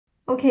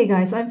Okay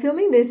guys, I'm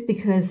filming this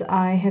because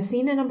I have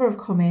seen a number of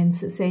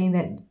comments saying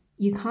that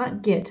you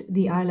can't get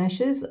the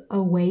eyelashes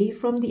away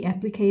from the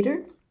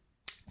applicator.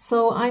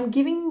 So I'm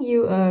giving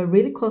you a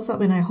really close up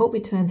and I hope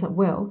it turns out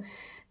well.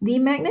 The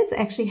magnets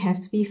actually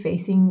have to be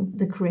facing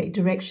the correct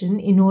direction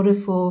in order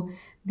for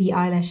the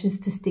eyelashes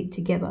to stick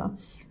together.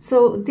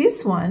 So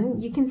this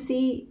one, you can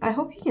see, I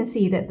hope you can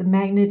see that the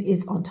magnet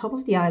is on top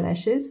of the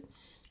eyelashes,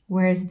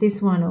 whereas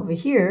this one over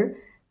here,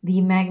 the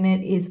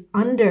magnet is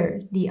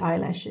under the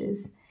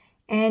eyelashes.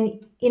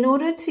 And in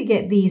order to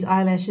get these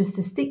eyelashes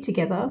to stick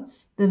together,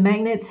 the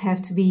magnets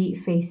have to be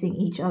facing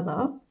each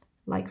other,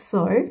 like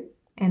so,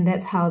 and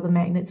that's how the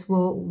magnets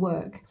will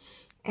work.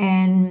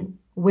 And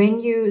when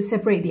you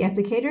separate the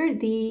applicator,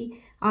 the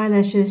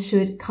eyelashes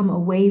should come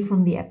away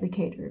from the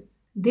applicator.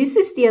 This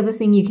is the other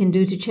thing you can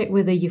do to check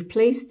whether you've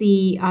placed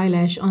the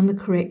eyelash on the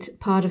correct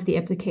part of the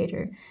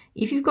applicator.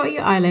 If you've got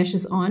your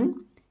eyelashes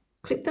on,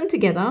 clip them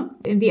together.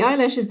 If the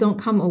eyelashes don't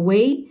come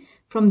away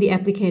from the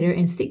applicator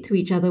and stick to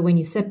each other when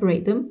you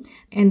separate them,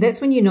 and that's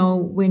when you know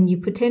when you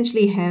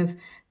potentially have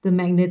the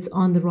magnets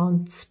on the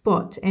wrong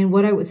spot. And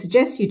what I would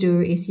suggest you do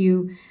is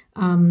you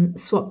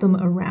swap them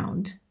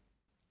around.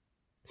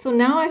 So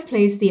now I've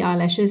placed the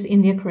eyelashes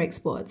in their correct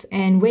spots,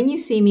 and when you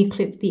see me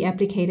clip the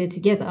applicator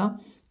together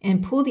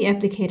and pull the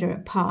applicator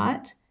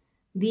apart,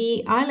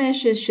 the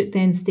eyelashes should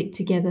then stick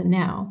together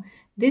now.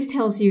 This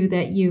tells you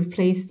that you've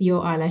placed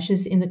your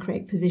eyelashes in the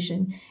correct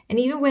position. And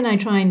even when I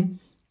try and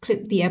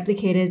clip the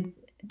applicator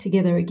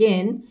together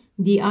again,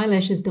 the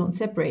eyelashes don't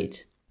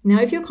separate. Now,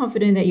 if you're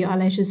confident that your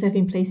eyelashes have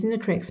been placed in the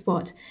correct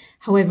spot,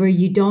 however,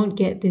 you don't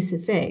get this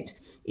effect,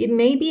 it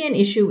may be an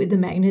issue with the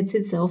magnets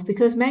itself,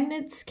 because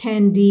magnets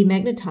can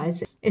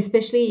demagnetize,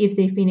 especially if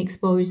they've been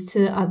exposed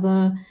to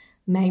other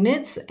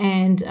magnets,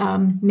 and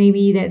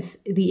maybe that's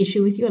the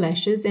issue with your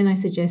lashes, and I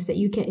suggest that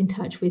you get in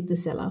touch with the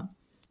seller.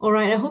 All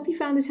right, I hope you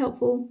found this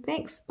helpful.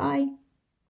 Thanks, bye.